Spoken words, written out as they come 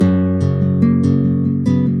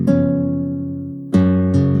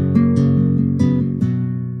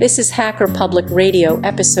This is Hacker Public Radio,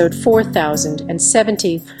 episode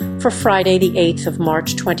 4070 for Friday, the 8th of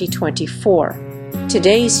March, 2024.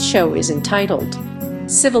 Today's show is entitled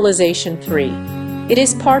Civilization 3. It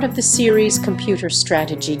is part of the series Computer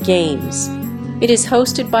Strategy Games. It is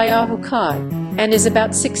hosted by Ahukad and is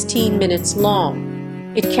about 16 minutes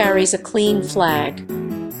long. It carries a clean flag.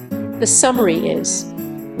 The summary is,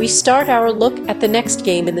 we start our look at the next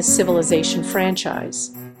game in the Civilization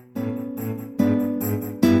franchise.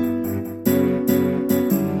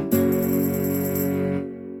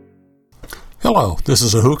 Hello, this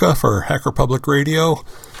is Ahuka for Hacker Public Radio,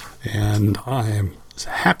 and I am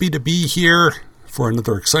happy to be here for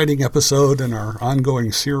another exciting episode in our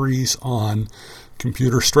ongoing series on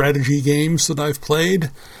computer strategy games that I've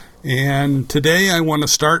played. And today I want to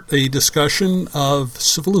start a discussion of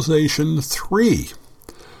Civilization 3.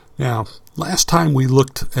 Now, last time we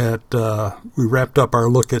wrapped up our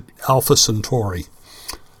look at Alpha Centauri.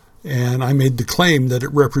 And I made the claim that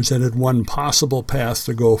it represented one possible path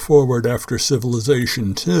to go forward after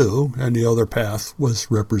Civilization 2, and the other path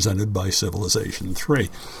was represented by Civilization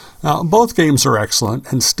 3. Now, both games are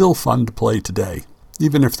excellent and still fun to play today,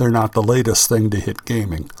 even if they're not the latest thing to hit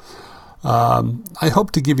gaming. I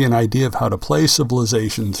hope to give you an idea of how to play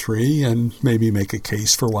Civilization 3 and maybe make a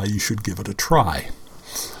case for why you should give it a try.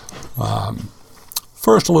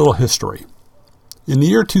 First, a little history. In the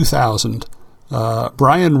year 2000,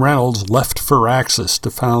 Brian Reynolds left Firaxis to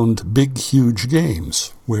found Big Huge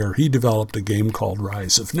Games, where he developed a game called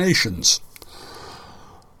Rise of Nations.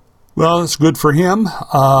 Well, it's good for him,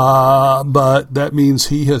 but that means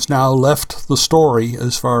he has now left the story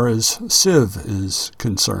as far as Civ is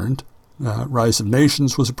concerned. Rise of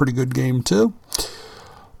Nations was a pretty good game, too.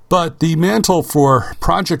 But the mantle for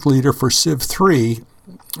project leader for Civ 3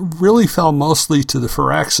 really fell mostly to the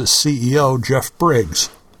Firaxis CEO, Jeff Briggs.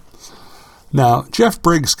 Now, Jeff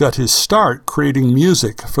Briggs got his start creating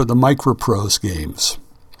music for the Microprose games,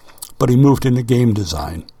 but he moved into game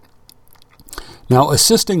design. Now,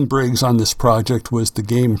 assisting Briggs on this project was the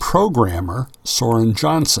game programmer, Soren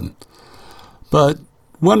Johnson. But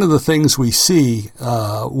one of the things we see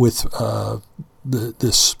with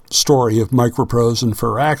this story of Microprose and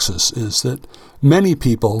Firaxis is that many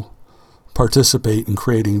people participate in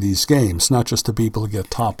creating these games, not just the people who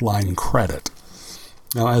get top-line credit.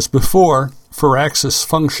 Now, as before, Firaxis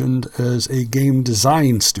functioned as a game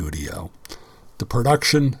design studio. The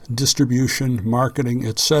production, distribution, marketing,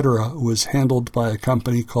 etc. was handled by a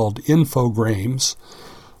company called Infogrames,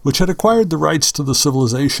 which had acquired the rights to the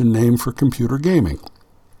Civilization name for computer gaming.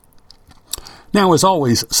 Now, as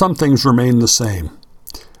always, some things remain the same.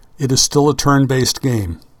 It is still a turn-based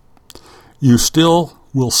game. You still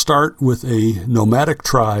will start with a nomadic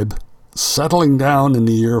tribe settling down in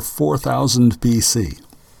the year 4000 BC.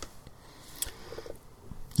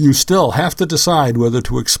 You still have to decide whether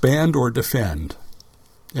to expand or defend,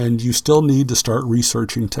 and you still need to start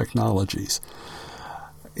researching technologies.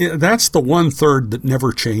 That's the one-third that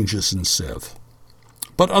never changes in Civ.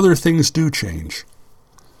 But other things do change.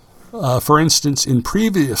 For instance, in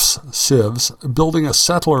previous Civs, building a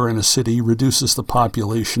settler in a city reduces the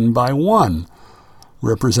population by 1,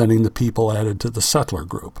 representing the people added to the settler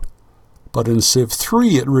group. But in Civ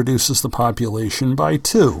 3, it reduces the population by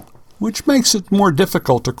 2, which makes it more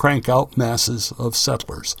difficult to crank out masses of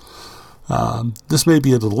settlers. This may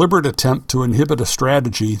be a deliberate attempt to inhibit a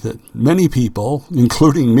strategy that many people,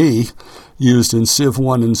 including me, used in Civ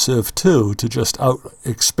 1 and Civ 2 to just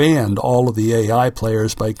out-expand all of the AI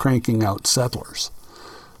players by cranking out settlers.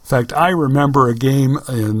 In fact, I remember a game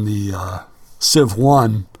in the Civ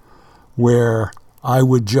 1 where I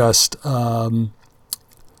would just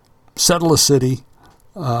settle a city,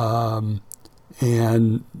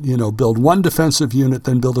 and, build one defensive unit,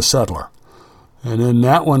 then build a settler. And then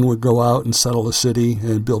that one would go out and settle a city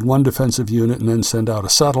and build one defensive unit and then send out a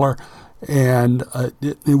settler. And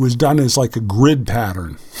it was done as like a grid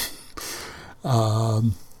pattern.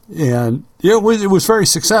 And it was very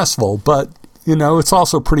successful, but, it's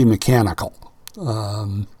also pretty mechanical.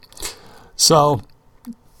 So,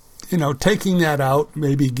 taking that out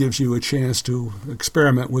maybe gives you a chance to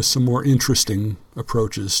experiment with some more interesting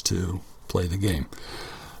approaches to play the game.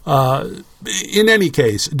 In any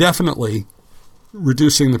case, definitely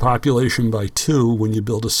reducing the population by 2 when you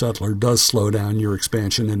build a settler does slow down your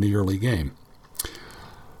expansion in the early game.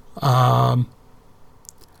 And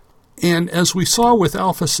as we saw with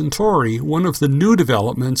Alpha Centauri, one of the new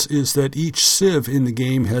developments is that each Civ in the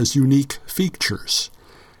game has unique features.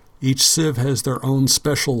 Each Civ has their own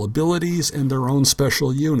special abilities and their own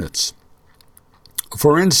special units.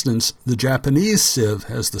 For instance, the Japanese Civ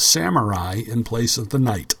has the samurai in place of the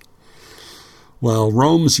knight. while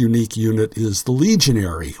Rome's unique unit is the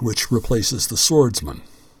legionary, which replaces the swordsman.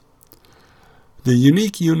 The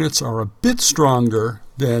unique units are a bit stronger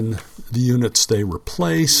than the units they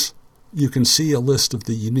replace. You can see a list of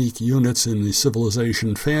the unique units in the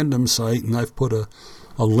Civilization fandom site, and I've put a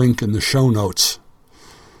link in the show notes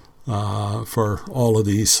for all of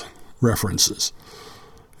these references.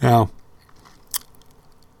 Now,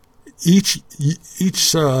 each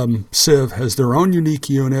Civ has their own unique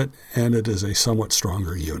unit, and it is a somewhat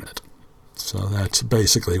stronger unit. So that's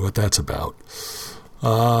basically what that's about.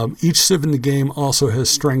 Each Civ in the game also has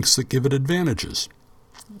strengths that give it advantages.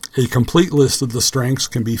 A complete list of the strengths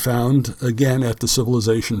can be found, again, at the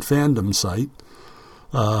Civilization fandom site.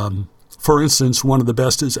 For instance, one of the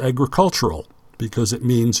best is agricultural, because it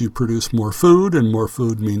means you produce more food, and more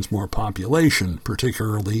food means more population,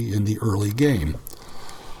 particularly in the early game.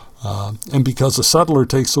 And because a settler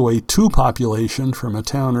takes away 2 population from a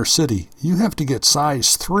town or city, you have to get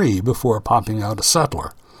size 3 before popping out a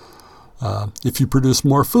settler. If you produce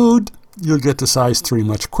more food, you'll get to size 3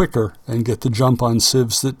 much quicker and get the jump on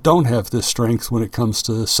civs that don't have this strength when it comes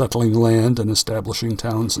to settling land and establishing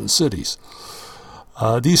towns and cities.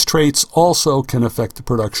 These traits also can affect the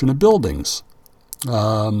production of buildings.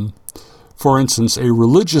 For instance, a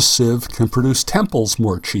religious civ can produce temples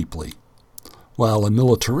more cheaply, while a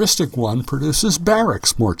militaristic one produces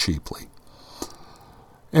barracks more cheaply.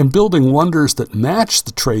 And building wonders that match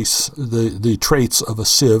the traits of a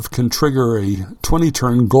civ can trigger a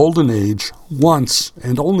 20-turn golden age once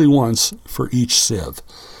and only once for each civ.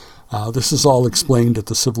 This is all explained at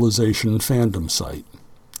the Civilization fandom site.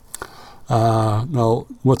 Now,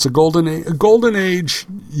 what's a golden age? A golden age,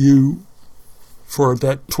 for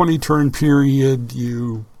that 20-turn period,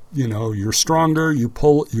 you're stronger,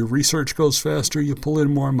 your research goes faster, you pull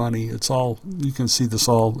in more money. You can see this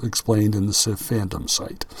all explained in the Civ fandom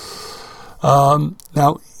site.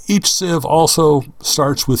 Now, each Civ also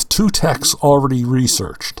starts with 2 techs already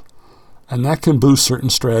researched, and that can boost certain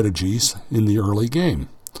strategies in the early game.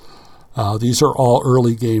 These are all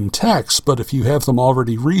early game techs, but if you have them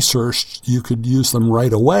already researched, you could use them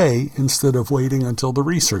right away instead of waiting until the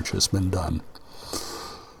research has been done.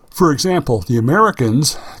 For example, the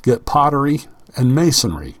Americans get pottery and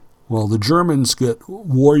masonry, while the Germans get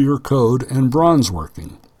warrior code and bronze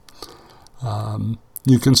working.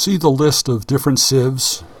 You can see the list of different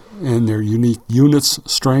civs and their unique units,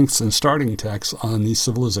 strengths, and starting techs on the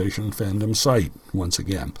Civilization fandom site, once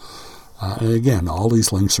again. And again, all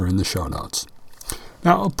these links are in the show notes.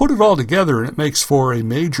 Now, I'll put it all together, and it makes for a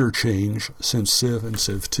major change since Civ and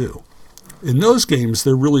Civ 2. In those games,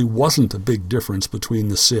 there really wasn't a big difference between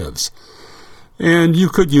the civs, and you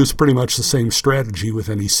could use pretty much the same strategy with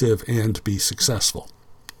any civ and be successful.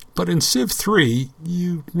 But in Civ 3,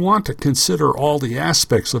 you want to consider all the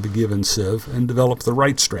aspects of a given civ and develop the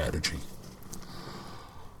right strategy.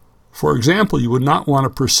 For example, you would not want to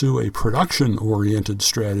pursue a production-oriented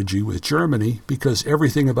strategy with Germany because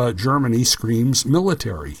everything about Germany screams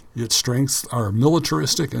military. Its strengths are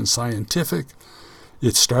militaristic and scientific.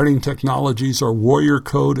 Its starting technologies are warrior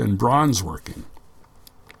code and bronze working.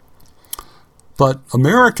 But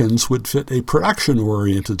Americans would fit a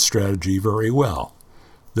production-oriented strategy very well.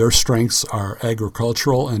 Their strengths are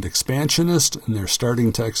agricultural and expansionist, and their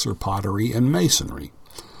starting techs are pottery and masonry.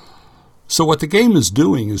 So what the game is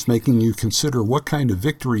doing is making you consider what kind of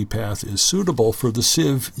victory path is suitable for the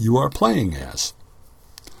civ you are playing as.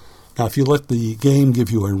 Now, if you let the game give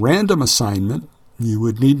you a random assignment, you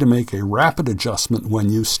would need to make a rapid adjustment when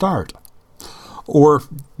you start. Or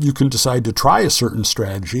you can decide to try a certain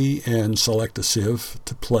strategy and select a civ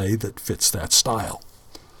to play that fits that style.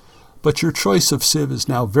 But your choice of civ is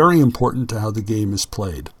now very important to how the game is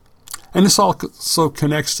played. And this also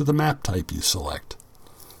connects to the map type you select.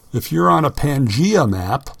 If you're on a Pangea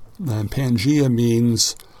map, and Pangea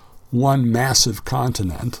means one massive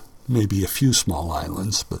continent, maybe a few small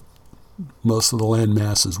islands, but most of the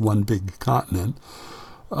landmass is one big continent,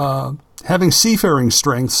 having seafaring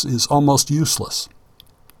strengths is almost useless.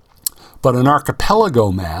 But an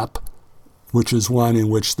archipelago map, which is one in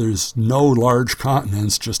which there's no large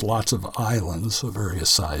continents, just lots of islands of various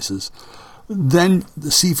sizes, then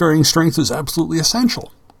the seafaring strength is absolutely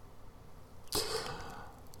essential.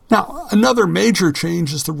 Now, another major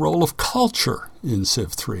change is the role of culture in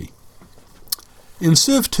Civ 3. In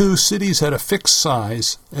Civ 2, cities had a fixed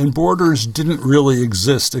size, and borders didn't really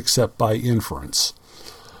exist except by inference.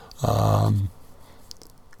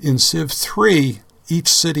 In Civ 3, each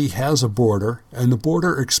city has a border, and the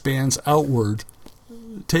border expands outward,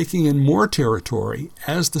 taking in more territory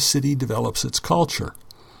as the city develops its culture.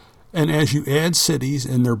 And as you add cities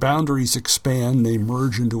and their boundaries expand, they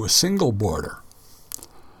merge into a single border.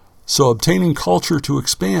 So obtaining culture to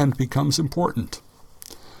expand becomes important.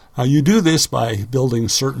 Now, you do this by building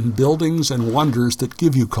certain buildings and wonders that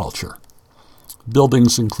give you culture.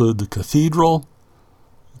 Buildings include the cathedral,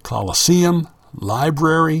 Colosseum,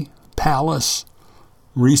 library, palace,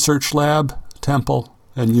 research lab, temple,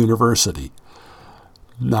 and university.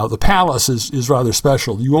 Now, the palace is rather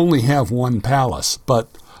special. You only have one palace, but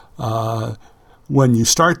when you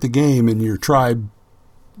start the game and your tribe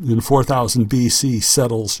in 4000 BC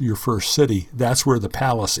settles your first city, that's where the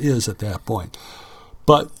palace is at that point.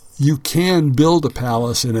 But you can build a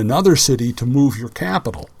palace in another city to move your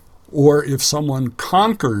capital. Or if someone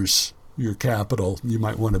conquers your capital, you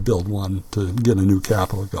might want to build one to get a new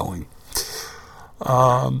capital going.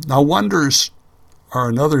 Now, wonders are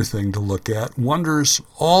another thing to look at. Wonders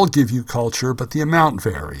all give you culture, but the amount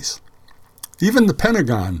varies. Even the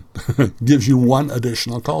Pentagon gives you one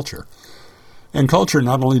additional culture. And culture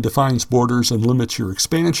not only defines borders and limits your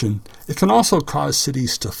expansion, it can also cause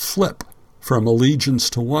cities to flip from allegiance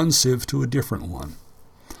to one civ to a different one.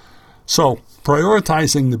 So,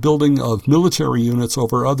 prioritizing the building of military units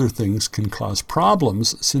over other things can cause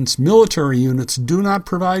problems since military units do not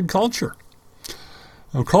provide culture.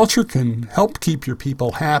 Now, culture can help keep your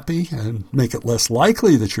people happy and make it less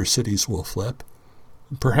likely that your cities will flip,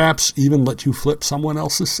 perhaps even let you flip someone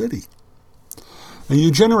else's city. And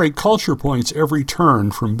you generate culture points every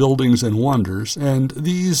turn from buildings and wonders, and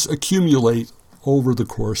these accumulate over the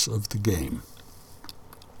course of the game.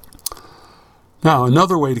 Now,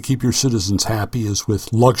 another way to keep your citizens happy is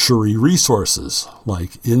with luxury resources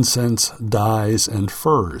like incense, dyes, and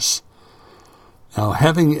furs. Now,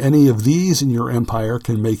 having any of these in your empire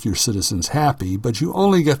can make your citizens happy, but you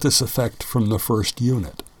only get this effect from the first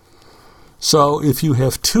unit. So, if you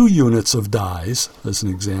have 2 units of dyes, as an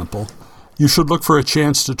example, you should look for a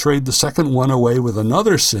chance to trade the second one away with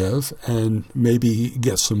another civ and maybe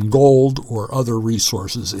get some gold or other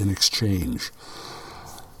resources in exchange.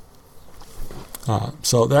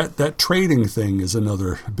 So that trading thing is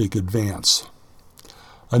another big advance.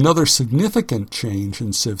 Another significant change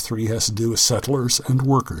in Civ 3 has to do with settlers and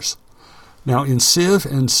workers. Now, in Civ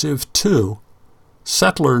and Civ 2,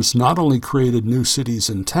 settlers not only created new cities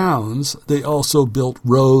and towns, they also built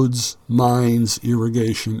roads, mines,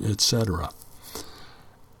 irrigation, etc.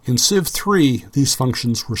 In Civ 3, these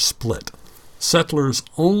functions were split. Settlers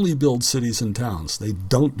only build cities and towns. They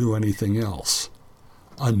don't do anything else.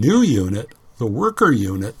 A new unit, the worker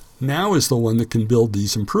unit, now is the one that can build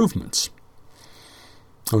these improvements.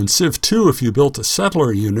 Now, in Civ 2, if you built a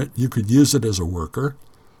settler unit, you could use it as a worker,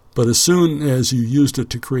 but as soon as you used it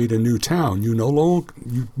to create a new town, you no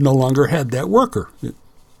longer had that worker. It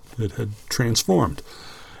had transformed.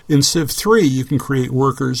 In Civ 3, you can create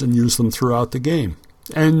workers and use them throughout the game,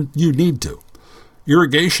 and you need to.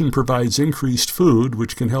 Irrigation provides increased food,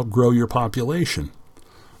 which can help grow your population.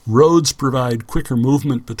 Roads provide quicker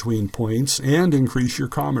movement between points and increase your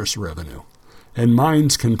commerce revenue. And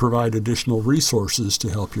mines can provide additional resources to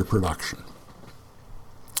help your production.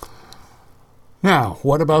 Now,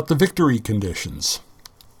 what about the victory conditions?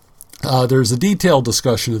 There's a detailed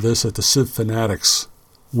discussion of this at the Civ Fanatics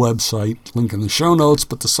website, link in the show notes,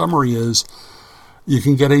 but the summary is you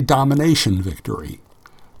can get a domination victory.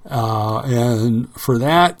 And for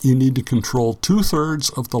that, you need to control 2/3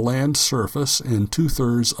 of the land surface and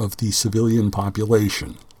 2/3 of the civilian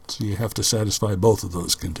population. So you have to satisfy both of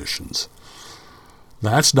those conditions.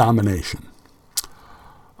 That's domination.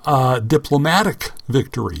 Diplomatic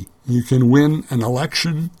victory. You can win an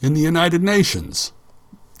election in the United Nations.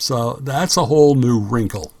 So that's a whole new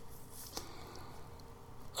wrinkle.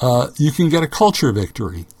 You can get a culture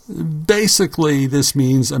victory. Basically, this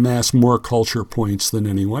means amass more culture points than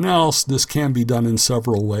anyone else. This can be done in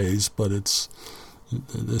several ways, but it's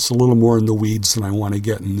a little more in the weeds than I want to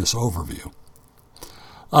get in this overview.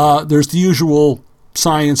 There's the usual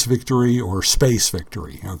science victory or space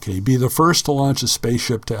victory. Okay, be the first to launch a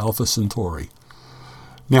spaceship to Alpha Centauri.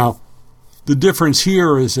 Now, the difference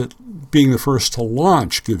here is that being the first to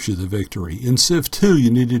launch gives you the victory. In Civ 2, you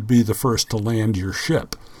needed to be the first to land your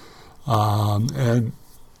ship. And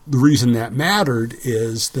the reason that mattered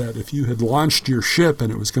is that if you had launched your ship and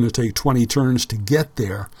it was going to take 20 turns to get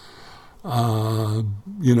there,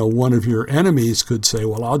 one of your enemies could say,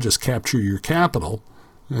 well, I'll just capture your capital,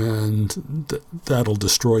 and that'll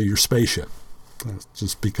destroy your spaceship.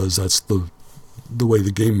 Just because that's the way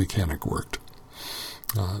the game mechanic worked.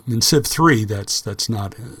 In Civ 3, that's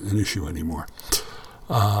not an issue anymore.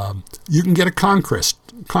 You can get a conquest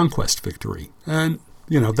victory, and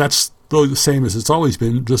that's the same as it's always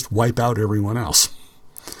been. Just wipe out everyone else.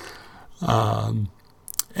 And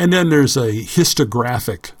then there's a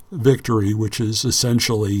histographic victory, which is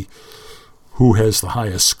essentially who has the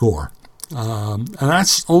highest score. And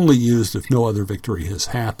that's only used if no other victory has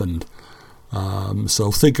happened.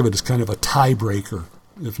 So think of it as kind of a tiebreaker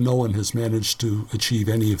if no one has managed to achieve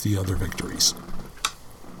any of the other victories.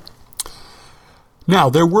 Now,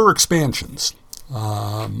 there were expansions.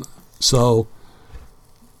 So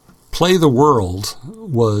Play the World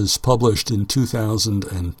was published in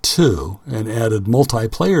 2002 and added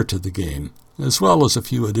multiplayer to the game, as well as a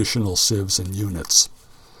few additional civs and units.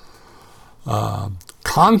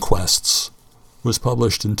 Conquests was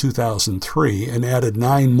published in 2003 and added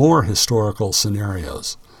 9 more historical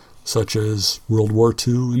scenarios, such as World War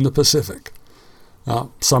II in the Pacific.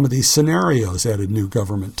 Some of these scenarios added new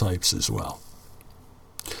government types as well.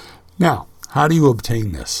 Now, how do you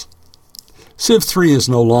obtain this? Civ 3 is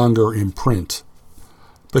no longer in print,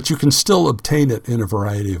 but you can still obtain it in a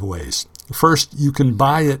variety of ways. First, you can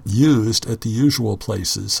buy it used at the usual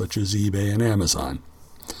places such as eBay and Amazon.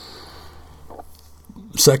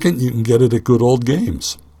 Second, you can get it at Good Old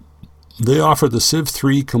Games. They offer the Civ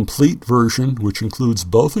 3 complete version, which includes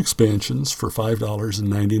both expansions, for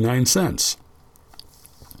 $5.99.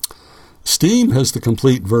 Steam has the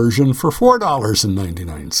complete version for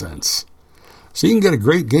 $4.99. So you can get a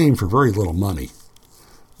great game for very little money.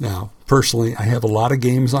 Now, personally, I have a lot of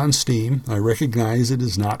games on Steam. I recognize it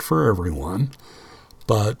is not for everyone,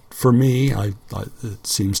 but for me, it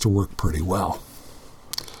seems to work pretty well.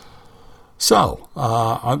 So,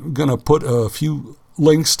 I'm going to put a few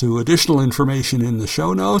links to additional information in the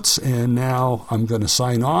show notes, and now I'm going to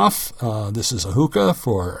sign off. This is Ahuka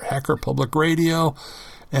for Hacker Public Radio,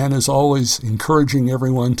 and as always, encouraging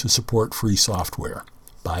everyone to support free software.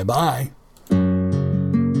 Bye-bye.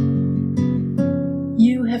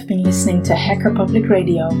 You have been listening to Hacker Public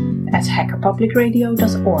Radio at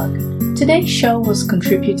hackerpublicradio.org. Today's show was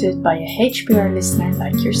contributed by a HPR listener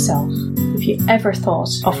like yourself. If you ever thought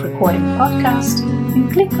of recording a podcast, then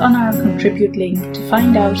click on our contribute link to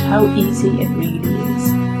find out how easy it really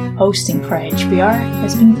is. Hosting for HPR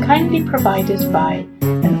has been kindly provided by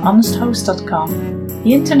anhonesthost.com,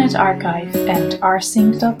 the Internet Archive, and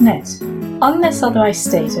rsync.net. Unless otherwise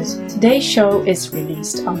stated, today's show is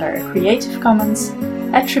released under a Creative Commons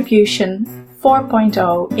Attribution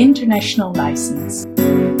 4.0 International License.